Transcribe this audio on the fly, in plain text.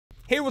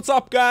Hey, what's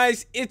up,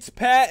 guys? It's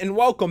Pat, and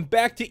welcome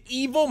back to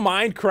Evil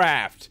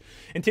Minecraft.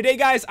 And today,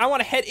 guys, I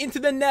want to head into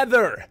the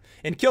Nether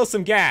and kill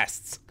some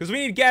ghasts, because we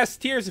need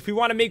ghast tears if we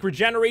want to make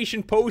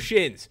regeneration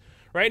potions.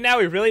 Right now,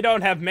 we really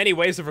don't have many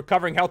ways of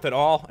recovering health at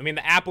all. I mean,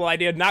 the apple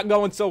idea not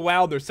going so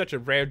well. There's such a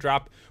rare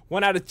drop,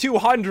 1 out of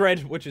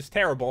 200, which is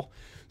terrible.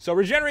 So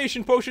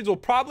regeneration potions will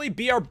probably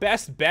be our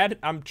best bet.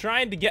 I'm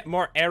trying to get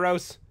more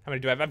arrows. How many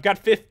do I have? I've got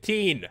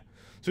 15.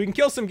 So we can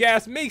kill some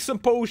ghast, make some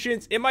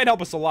potions. It might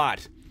help us a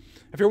lot.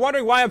 If you're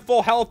wondering why I'm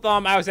full health,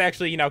 I was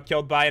actually,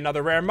 killed by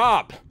another rare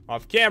mob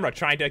off camera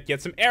trying to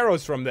get some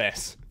arrows from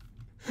this.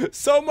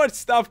 So much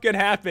stuff could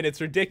happen,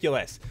 it's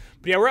ridiculous.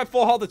 But yeah, we're at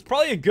full health. It's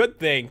probably a good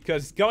thing,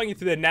 because going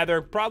into the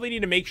Nether, probably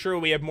need to make sure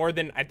we have more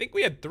than, I think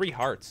we had 3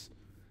 hearts.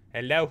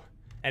 Hello?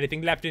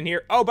 Anything left in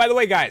here? Oh, by the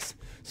way, guys,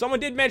 someone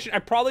did mention I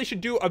probably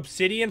should do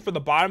obsidian for the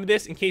bottom of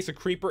this in case a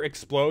creeper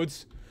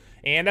explodes.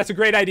 And that's a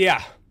great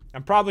idea.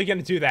 I'm probably going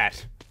to do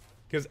that.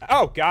 Because,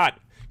 oh, God.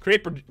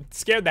 Creeper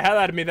scared the hell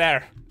out of me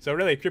there. So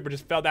really, Creeper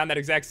just fell down that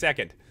exact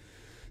second.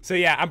 So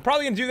yeah, I'm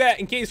probably going to do that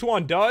in case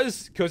one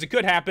does, because it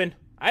could happen.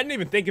 I didn't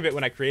even think of it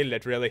when I created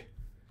it, really.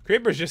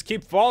 Creepers just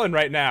keep falling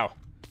right now.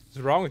 What's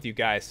wrong with you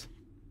guys?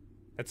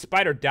 That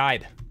spider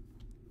died.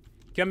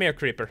 Come here,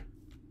 Creeper.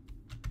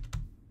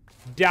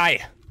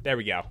 Die. There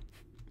we go.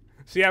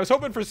 So yeah, I was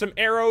hoping for some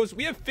arrows.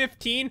 We have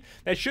 15.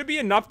 That should be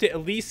enough to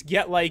at least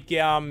get, like,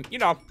 a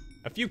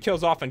few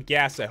kills off on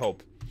gas, I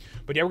hope.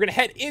 But yeah, we're gonna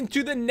head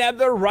into the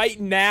Nether right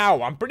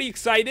now. I'm pretty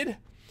excited.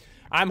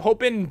 I'm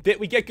hoping that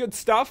we get good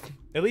stuff.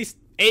 At least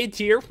A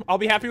tier. I'll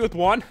be happy with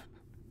 1.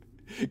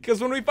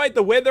 Because when we fight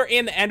the Wither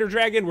and the Ender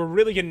Dragon, we're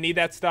really gonna need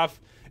that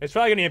stuff. It's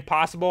probably gonna be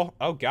impossible.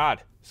 Oh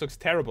god, this looks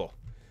terrible.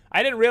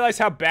 I didn't realize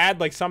how bad,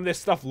 like, some of this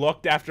stuff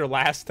looked after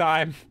last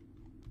time.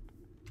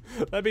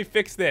 Let me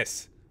fix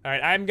this.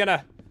 Alright,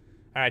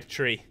 Alright,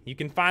 tree. You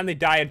can finally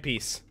die in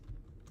peace.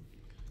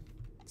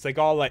 It's like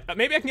all like...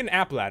 maybe I can get an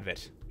apple out of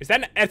it.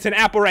 It's an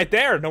apple right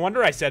there. No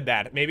wonder I said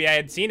that. Maybe I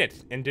had seen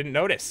it and didn't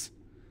notice.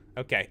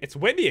 Okay, it's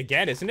windy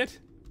again, isn't it?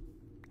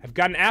 I've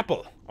got an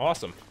apple.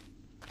 Awesome.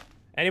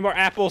 Any more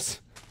apples?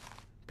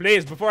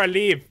 Please, before I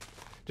leave.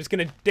 Just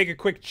gonna take a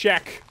quick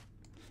check.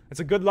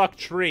 It's a good luck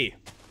tree.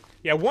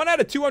 Yeah, 1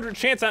 out of 200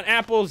 chance on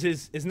apples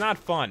is not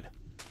fun.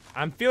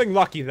 I'm feeling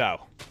lucky,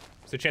 though.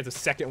 There's a chance a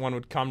second one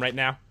would come right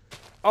now.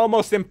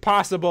 Almost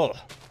impossible.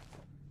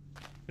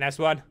 Next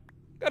one.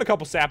 Got a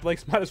couple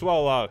saplings. Might as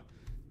well,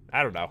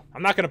 I don't know.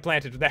 I'm not going to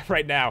plant it with that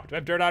right now. Do I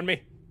have dirt on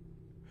me?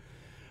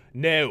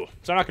 No.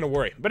 So I'm not going to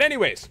worry. But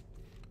anyways.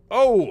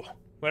 Oh.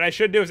 What I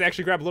should do is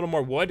actually grab a little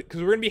more wood.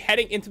 Because we're going to be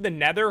heading into the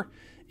Nether.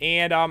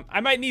 And I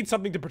might need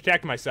something to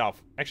protect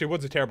myself. Actually,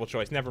 wood's a terrible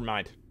choice. Never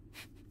mind.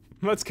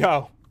 Let's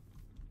go.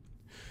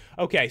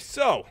 Okay,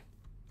 so.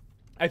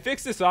 I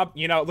fixed this up.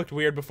 It looked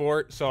weird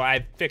before. So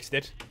I fixed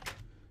it.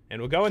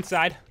 And we'll go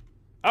inside.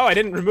 Oh, I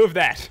didn't remove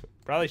that.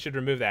 Probably should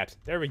remove that.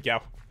 There we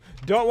go.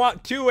 Don't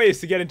want 2 ways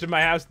to get into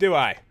my house, do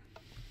I?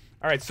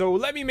 Alright, so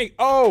let me make...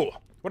 oh!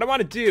 What I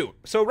want to do...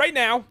 so right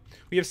now,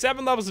 we have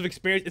 7 levels of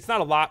experience. It's not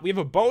a lot. We have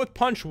a bow with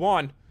punch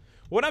 1.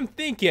 What I'm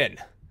thinking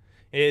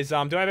is... do I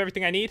have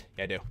everything I need?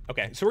 Yeah, I do.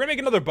 Okay, so we're going to make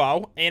another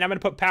bow, and I'm going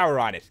to put power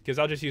on it, because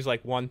I'll just use,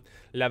 like, 1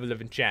 level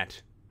of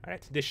enchant.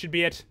 Alright, this should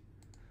be it.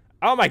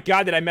 Oh my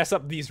god, did I mess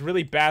up these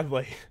really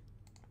badly.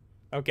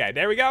 Okay,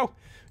 there we go.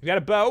 We got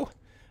a bow.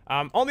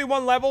 Only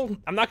 1 level.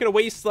 I'm not going to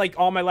waste, like,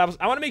 all my levels.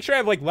 I want to make sure I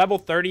have, like, level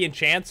 30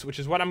 enchants, which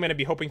is what I'm going to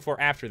be hoping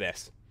for after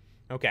this.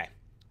 Okay.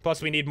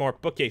 Plus, we need more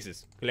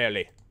bookcases,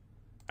 clearly.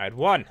 All right,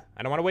 1.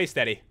 I don't want to waste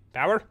any.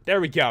 Power?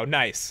 There we go.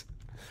 Nice.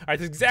 All right,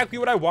 that's exactly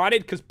what I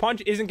wanted, because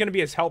punch isn't going to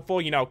be as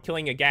helpful,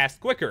 killing a ghast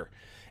quicker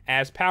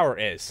as power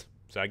is.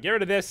 So I get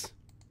rid of this.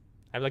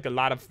 I have, like, a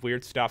lot of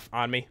weird stuff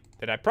on me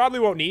that I probably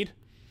won't need.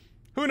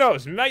 Who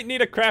knows? Might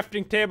need a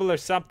crafting table or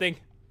something.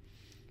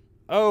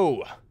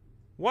 Oh.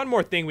 1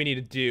 more thing we need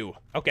to do.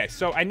 Okay,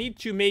 so I need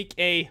to make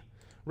a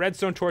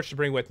redstone torch to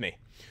bring with me.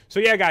 So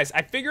yeah, guys,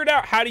 I figured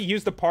out how to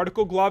use the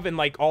particle glove in,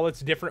 like, all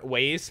its different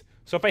ways.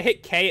 So if I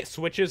hit K, it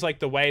switches, like,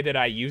 the way that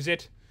I use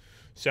it.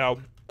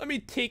 So let me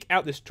take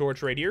out this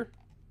torch right here.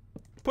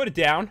 Put it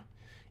down.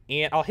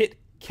 And I'll hit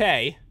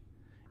K.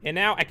 And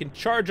now I can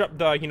charge up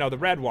the, the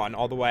red one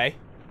all the way.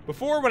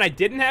 Before, when I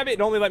didn't have it,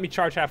 it only let me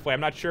charge halfway. I'm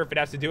not sure if it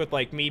has to do with,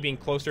 like, me being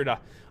closer to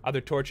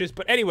other torches.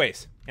 But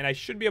anyways, and I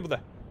should be able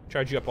to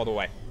charge you up all the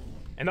way.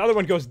 And the other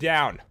one goes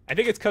down. I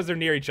think it's because they're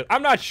near each other.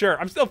 I'm not sure.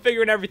 I'm still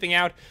figuring everything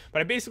out.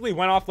 But I basically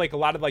went off, like, a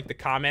lot of, like, the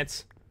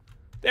comments.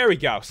 There we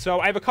go. So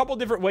I have a couple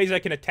different ways I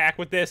can attack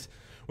with this.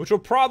 Which we're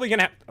probably going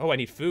to have... oh, I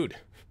need food.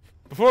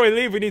 Before we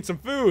leave, we need some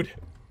food.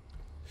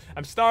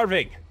 I'm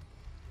starving.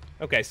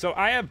 Okay, so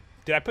I have...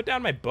 did I put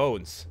down my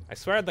bones? I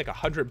swear I had, like,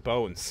 100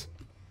 bones.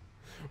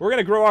 We're going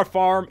to grow our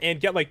farm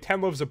and get, like,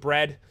 10 loaves of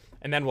bread.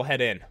 And then we'll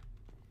head in.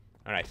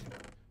 Alright.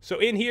 So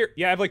in here...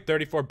 yeah, I have, like,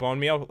 34 bone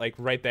meal, like,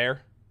 right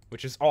there.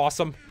 Which is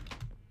awesome.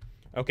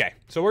 Okay,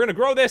 so we're going to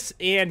grow this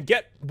and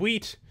get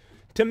wheat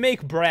to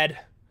make bread.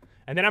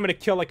 And then I'm going to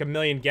kill like 1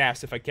 million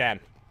ghast if I can.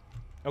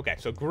 Okay,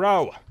 so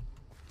grow.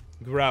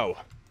 Grow.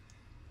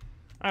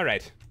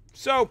 Alright.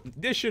 So,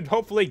 this should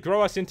hopefully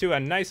grow us into a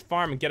nice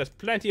farm and get us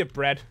plenty of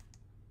bread.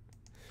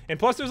 And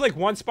plus, there's like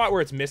one spot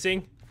where it's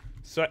missing.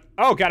 So,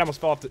 oh god, I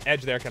almost fell off the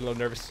edge there. Got a little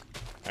nervous.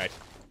 Alright.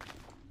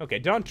 Okay,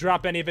 don't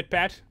drop any of it,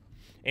 Pat.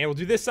 And we'll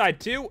do this side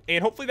too,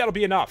 and hopefully that'll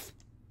be enough.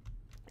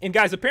 And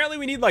guys, apparently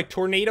we need like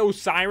tornado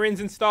sirens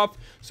and stuff.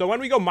 So when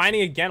we go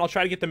mining again, I'll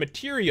try to get the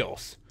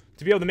materials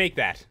to be able to make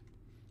that.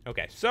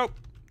 Okay, so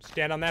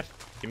stand on that.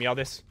 Give me all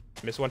this.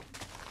 Miss one.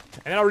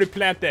 And then I'll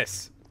replant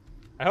this.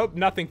 I hope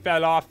nothing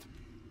fell off.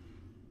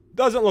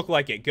 Doesn't look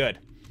like it. Good.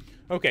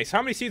 Okay, so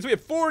how many seeds? We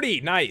have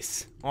 40.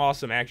 Nice.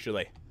 Awesome,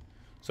 actually.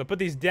 So put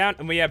these down,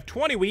 and we have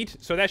 20 wheat,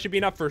 so that should be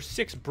enough for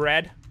 6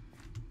 bread.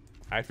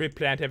 Alright,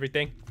 replant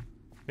everything.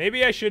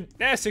 Maybe I should...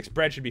 6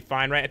 bread should be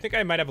fine, right? I think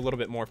I might have a little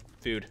bit more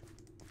food.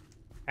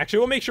 Actually,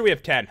 we'll make sure we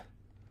have 10.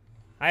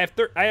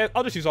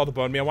 I'll just use all the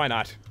bone meal. Why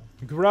not?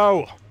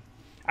 Grow.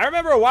 I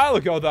remember a while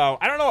ago, though.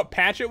 I don't know what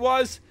patch it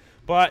was,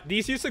 but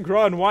these used to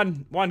grow in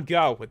one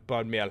go with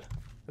bone meal.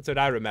 That's what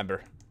I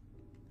remember.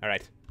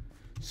 Alright.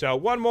 So,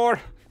 one more.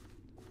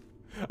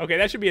 Okay,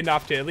 that should be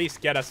enough to at least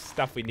get us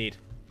stuff we need.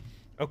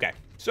 Okay.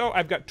 So,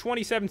 I've got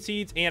 27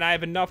 seeds, and I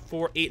have enough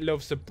for 8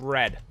 loaves of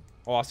bread.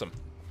 Awesome.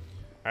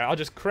 Alright, I'll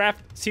just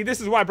craft... See, this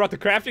is why I brought the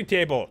crafting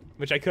table,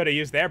 which I could have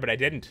used there, but I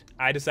didn't.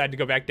 I decided to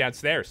go back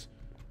downstairs.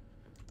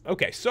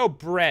 Okay, so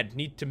bread.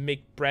 Need to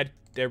make bread.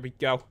 There we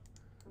go.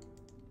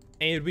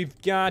 And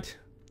we've got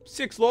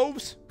 6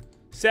 loaves,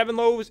 7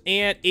 loaves,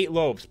 and 8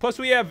 loaves. Plus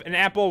we have an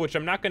apple, which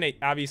I'm not going to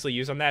obviously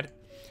use on that.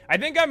 I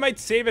think I might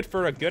save it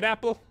for a good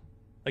apple.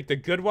 Like the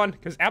good one,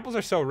 because apples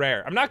are so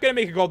rare. I'm not going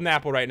to make a golden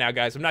apple right now,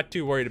 guys. I'm not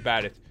too worried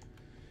about it.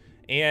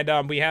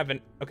 And we have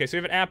an... Okay, so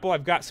we have an apple.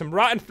 I've got some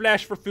rotten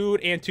flesh for food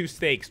and 2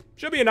 steaks.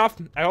 Should be enough,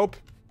 I hope.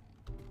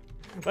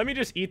 Let me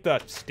just eat the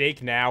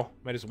steak now.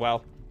 Might as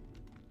well.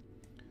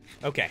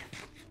 Okay.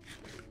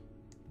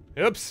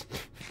 Oops.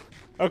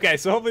 Okay,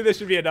 so hopefully this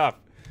should be enough.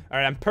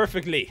 Alright, I'm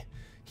perfectly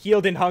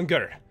healed in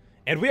hunger.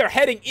 And we are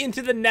heading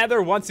into the nether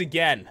once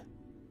again.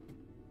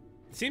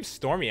 It seems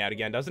stormy out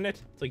again, doesn't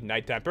it? It's like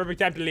nighttime. Perfect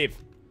time to leave.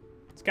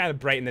 It's kind of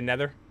bright in the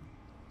nether.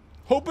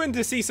 Hoping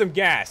to see some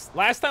gas.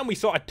 Last time we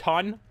saw a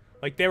ton.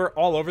 Like, they were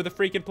all over the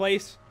freaking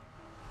place.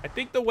 I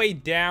think the way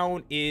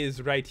down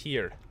is right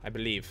here, I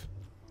believe.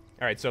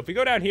 Alright, so if we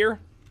go down here,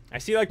 I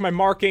see, like, my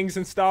markings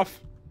and stuff.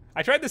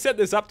 I tried to set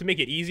this up to make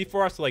it easy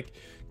for us to, like,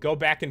 go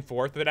back and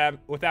forth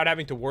without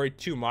having to worry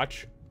too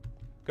much.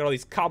 Got all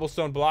these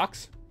cobblestone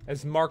blocks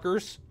as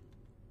markers.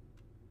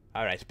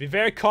 Alright, be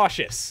very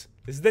cautious.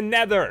 This is the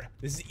nether.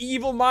 This is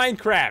evil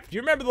Minecraft.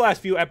 You remember the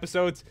last few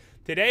episodes?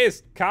 Today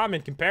is calm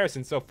in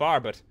comparison so far,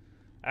 but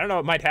I don't know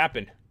what might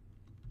happen.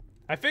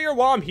 I figure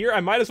while I'm here, I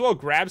might as well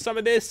grab some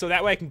of this so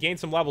that way I can gain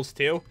some levels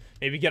too.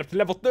 Maybe get up to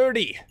level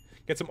 30.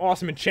 Get some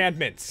awesome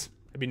enchantments.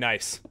 That'd be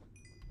nice.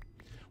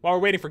 While we're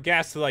waiting for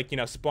ghast to, like, you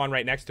know, spawn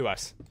right next to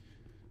us.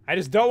 I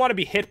just don't want to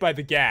be hit by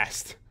the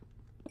ghast.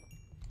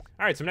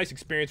 Alright, some nice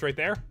experience right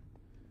there.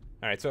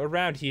 Alright, so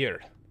around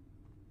here.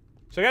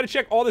 So I gotta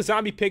check all the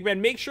zombie pigmen.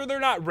 Make sure they're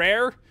not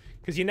rare,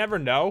 because you never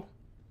know.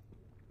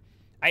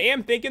 I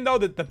am thinking, though,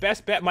 that the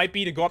best bet might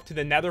be to go up to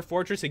the nether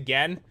fortress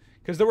again.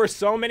 Because there were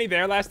so many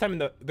there last time,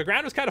 and the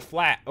ground was kind of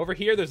flat. Over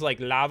here, there's,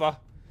 like, lava.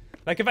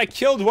 Like, if I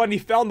killed one and he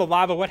fell in the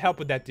lava, what help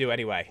would that do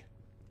anyway?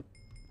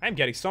 I'm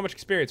getting so much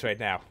experience right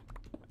now.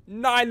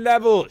 9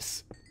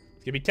 levels!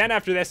 It's gonna be 10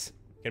 after this.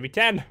 It's gonna be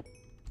 10.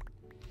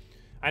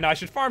 I know, I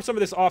should farm some of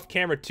this off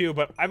camera, too,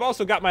 but I've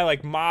also got my,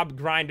 like, mob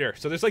grinder.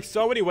 So there's, like,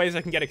 so many ways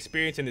I can get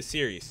experience in this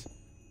series.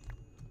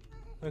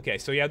 Okay,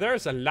 so, yeah,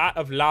 there's a lot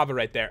of lava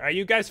right there. Are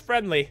you guys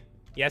friendly?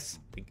 Yes?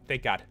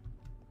 Thank God.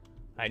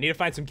 I need to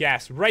find some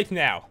gas right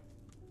now.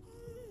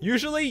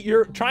 Usually,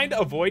 you're trying to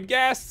avoid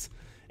ghasts,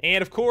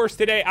 and of course,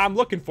 today I'm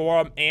looking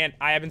for them, and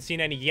I haven't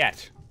seen any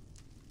yet.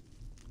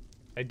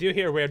 I do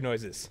hear weird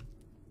noises.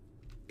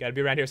 Gotta be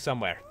around here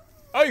somewhere.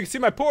 Oh, you can see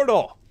my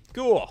portal!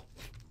 Cool.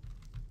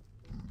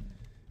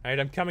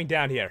 Alright, I'm coming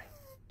down here.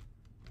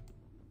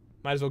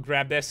 Might as well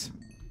grab this.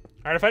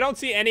 Alright, if I don't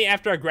see any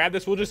after I grab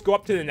this, we'll just go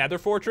up to the nether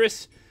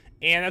fortress,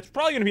 and that's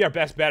probably gonna be our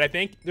best bet, I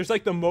think. There's,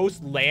 like, the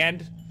most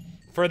land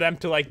for them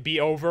to, like,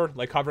 be over,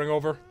 like, hovering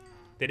over,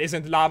 that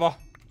isn't lava.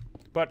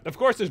 But, of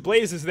course, there's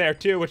blazes there,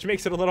 too, which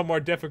makes it a little more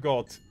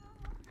difficult.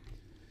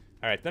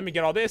 Alright, let me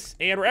get all this.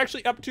 And we're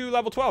actually up to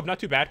level 12. Not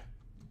too bad.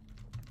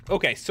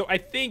 Okay, so I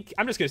think...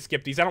 I'm just going to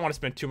skip these. I don't want to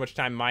spend too much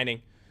time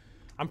mining.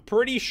 I'm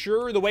pretty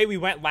sure the way we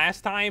went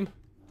last time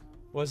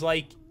was,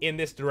 like, in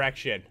this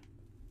direction.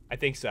 I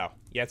think so.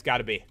 Yeah, it's got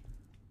to be.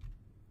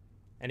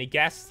 Any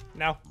guess?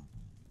 No?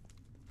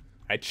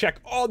 Alright, check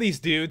all these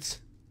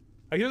dudes.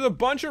 Like, there's a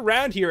bunch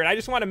around here, and I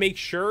just want to make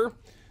sure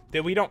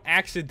that we don't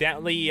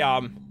accidentally,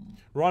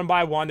 run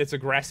by one that's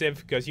aggressive,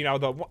 because, you know,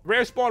 the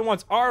rare spawn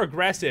ones are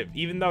aggressive,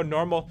 even though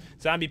normal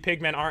zombie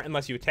pigmen aren't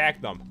unless you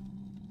attack them.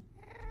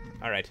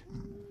 Alright.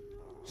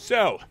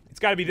 So,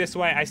 it's gotta be this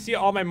way. I see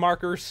all my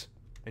markers,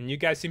 and you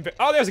guys seem...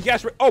 Oh, there's a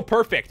gas... Oh,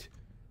 perfect!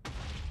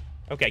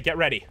 Okay, get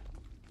ready.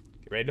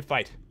 Get ready to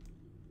fight.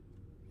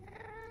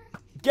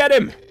 Get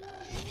him!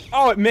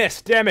 Oh, it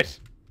missed. Damn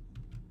it.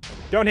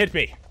 Don't hit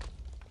me.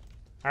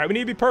 All right, we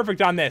need to be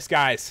perfect on this,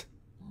 guys.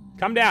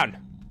 Come down,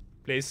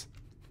 please.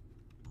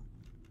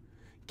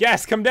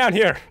 Gas, come down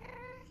here.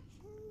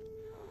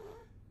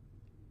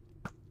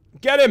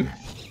 Get him.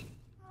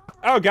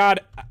 Oh,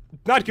 God.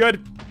 Not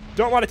good.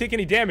 Don't want to take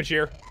any damage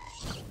here.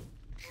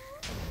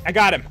 I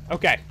got him.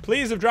 Okay,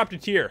 please have dropped a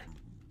tier.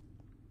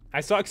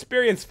 I saw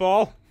experience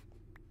fall.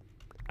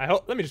 I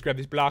hope. Let me just grab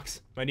these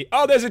blocks.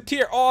 Oh, there's a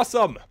tier.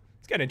 Awesome.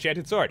 It's got an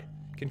enchanted sword.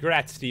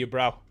 Congrats to you,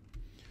 bro.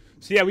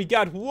 So yeah, we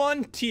got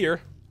 1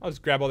 tier. I'll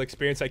just grab all the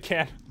experience I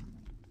can.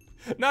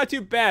 Not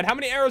too bad. How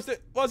many arrows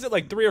was it?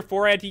 Like 3 or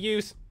 4 I had to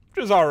use?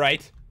 Which was all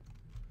right.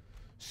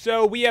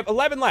 So we have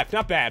 11 left.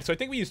 Not bad. So I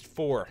think we used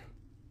 4.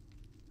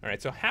 All right,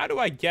 so how do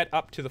I get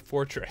up to the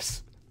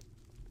fortress?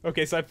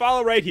 Okay, so I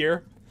follow right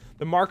here.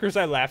 The markers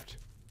I left.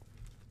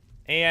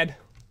 And,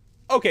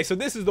 okay, so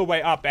this is the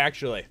way up,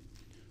 actually.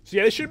 So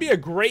yeah, this should be a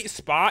great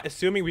spot,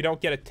 assuming we don't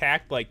get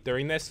attacked, like,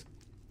 during this.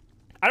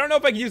 I don't know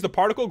if I can use the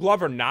particle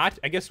glove or not.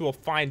 I guess we'll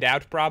find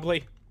out,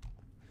 probably.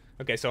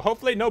 Okay, so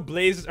hopefully no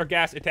blazes or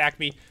gas attack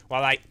me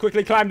while I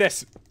quickly climb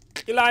this.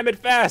 Climb it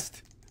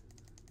fast.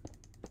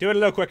 Do it a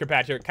little quicker,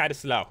 Pat. You're kind of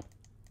slow.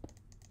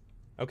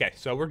 Okay,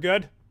 so we're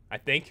good, I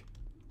think.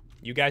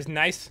 You guys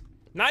nice?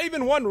 Not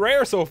even 1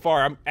 rare so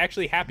far. I'm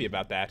actually happy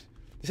about that.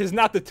 This is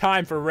not the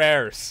time for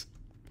rares.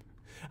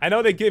 I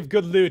know they give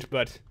good loot,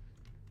 but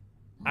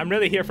I'm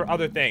really here for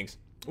other things.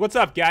 What's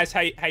up, guys?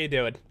 How you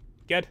doing?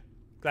 Good?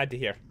 Glad to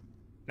hear.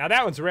 Now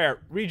that one's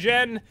rare.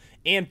 Regen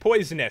and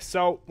poisonous.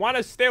 So want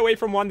to stay away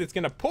from one that's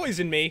going to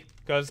poison me,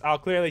 because I'll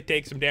clearly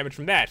take some damage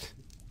from that.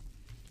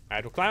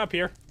 Alright, we'll climb up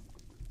here.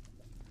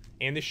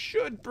 And this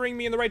should bring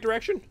me in the right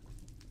direction.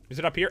 Is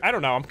it up here? I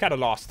don't know. I'm kind of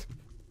lost.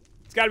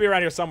 It's got to be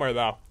around here somewhere,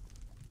 though.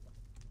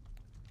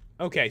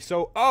 Okay,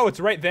 so... Oh,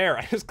 it's right there.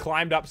 I just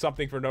climbed up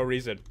something for no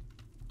reason.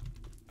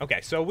 Okay,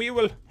 so we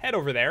will head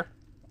over there.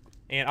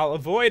 And I'll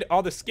avoid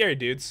all the scary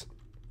dudes.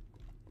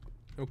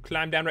 We'll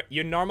climb down right...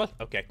 You normal?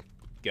 Okay,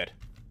 good.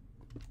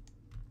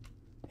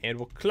 And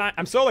we'll climb...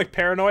 I'm so, like,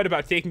 paranoid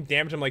about taking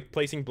damage. I'm, like,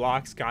 placing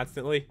blocks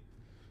constantly.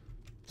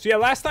 So, yeah,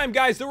 last time,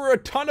 guys, there were a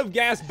ton of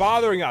gas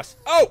bothering us.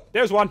 Oh,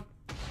 there's one.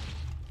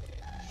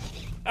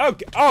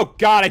 Oh,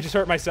 God, I just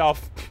hurt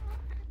myself.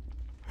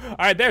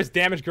 Alright, there's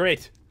damage.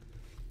 Great.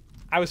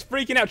 I was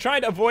freaking out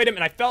trying to avoid him,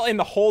 and I fell in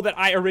the hole that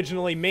I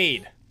originally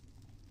made.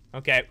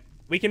 Okay,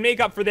 we can make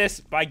up for this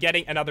by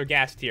getting another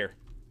gas tier.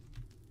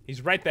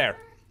 He's right there.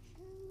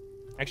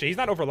 Actually, he's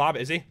not over lava,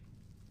 is he?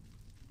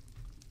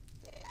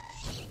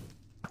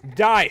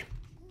 Die.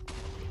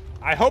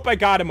 I hope I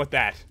got him with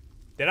that.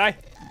 Did I?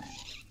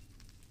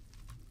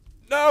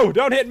 No,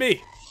 don't hit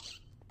me.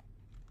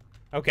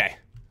 Okay.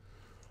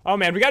 Oh,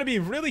 man, we gotta be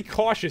really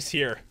cautious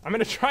here. I'm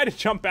gonna try to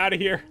jump out of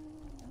here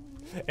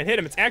and hit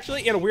him. It's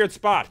actually in a weird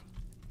spot.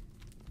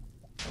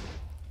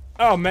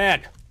 Oh,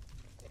 man.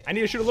 I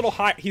need to shoot a little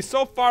high. He's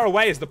so far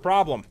away is the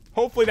problem.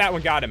 Hopefully that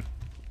one got him.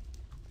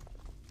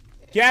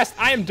 Yes,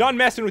 I am done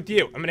messing with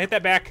you. I'm gonna hit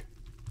that back.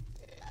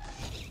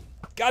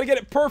 Gotta get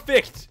it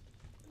perfect.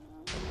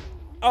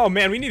 Oh,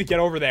 man, we need to get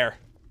over there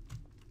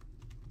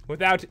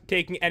without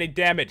taking any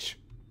damage.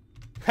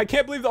 I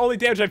can't believe the only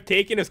damage I've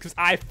taken is because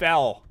I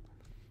fell.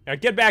 Now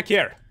get back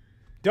here.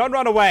 Don't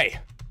run away.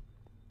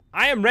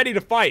 I am ready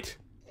to fight.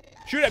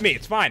 Shoot at me,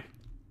 it's fine.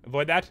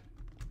 Avoid that.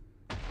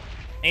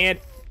 And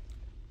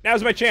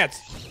now's my chance.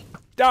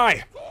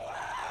 Die.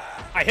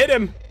 I hit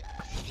him.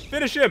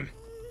 Finish him.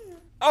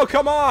 Oh,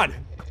 come on.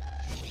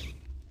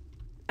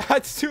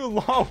 That's too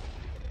low.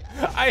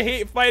 I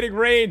hate fighting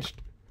ranged.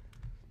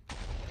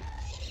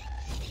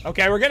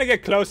 Okay, we're gonna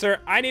get closer.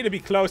 I need to be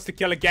close to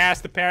kill a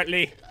Ghast,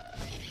 apparently.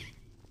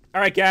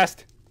 Alright,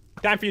 Ghast.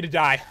 Time for you to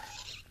die.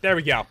 There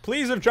we go.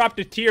 Please have dropped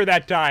a tier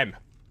that time.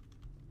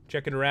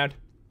 Checking around.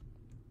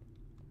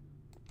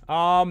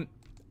 I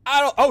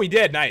don't... Oh, he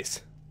did.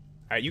 Nice.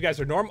 Alright, you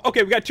guys are normal.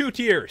 Okay, we got 2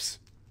 tiers.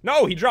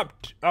 No, he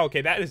dropped... Oh,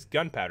 okay, that is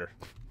gunpowder.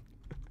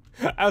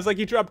 I was like,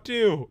 he dropped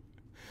 2.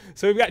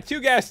 So we've got 2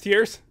 gas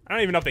tiers. I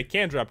don't even know if they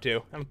can drop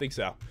 2. I don't think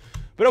so.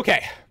 But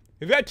okay.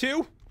 We've got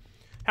 2.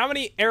 How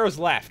many arrows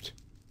left?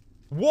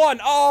 1.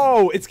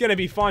 Oh, it's going to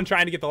be fun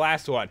trying to get the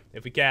last one,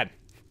 if we can.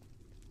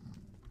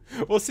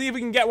 We'll see if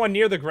we can get one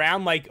near the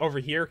ground, like over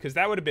here, because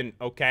that would have been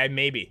okay,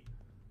 maybe.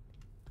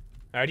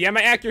 Alright, yeah,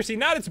 my accuracy,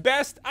 not its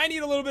best. I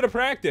need a little bit of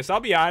practice, I'll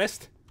be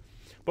honest.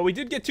 But we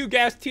did get 2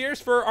 gas tiers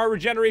for our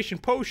regeneration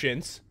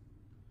potions.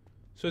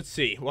 So let's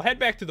see. We'll head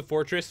back to the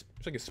fortress.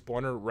 There's like a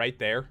spawner right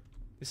there.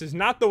 This is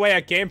not the way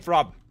I came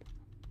from.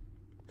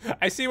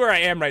 I see where I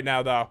am right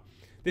now, though.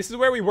 This is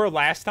where we were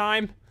last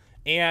time.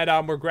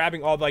 And we're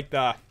grabbing all, like,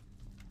 the,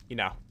 you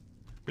know,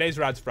 blaze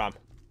rods from.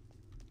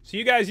 So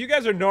you guys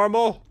are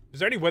normal. Is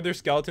there any wither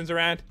skeletons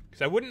around?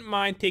 Because I wouldn't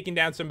mind taking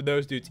down some of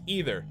those dudes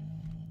either.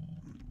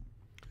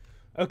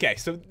 Okay,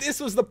 so this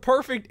was the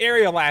perfect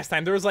area last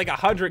time. There was like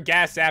 100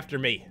 ghasts after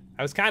me.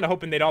 I was kind of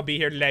hoping they'd all be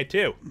here today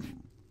too.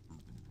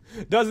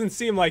 Doesn't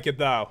seem like it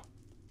though.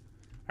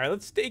 Alright,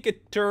 let's take a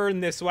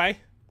turn this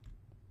way.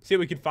 See what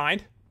we can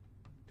find.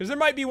 Because there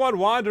might be one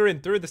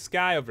wandering through the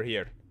sky over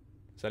here.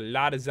 There's a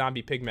lot of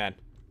zombie pigmen.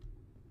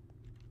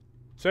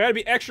 So I gotta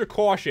be extra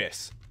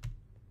cautious.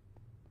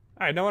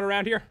 right, no one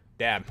around here?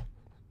 Damn.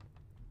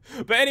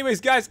 But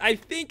anyways, guys, I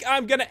think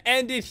I'm gonna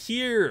end it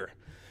here.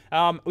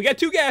 We got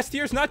 2 gas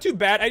tiers, not too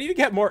bad. I need to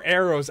get more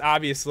arrows,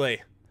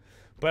 obviously.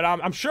 But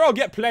I'm sure I'll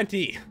get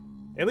plenty.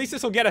 At least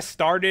this will get us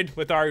started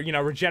with our,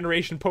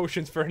 regeneration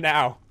potions for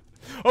now.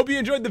 Hope you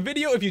enjoyed the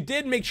video. If you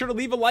did, make sure to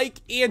leave a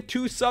like and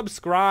to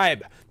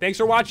subscribe. Thanks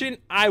for watching.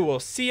 I will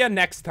see you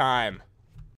next time.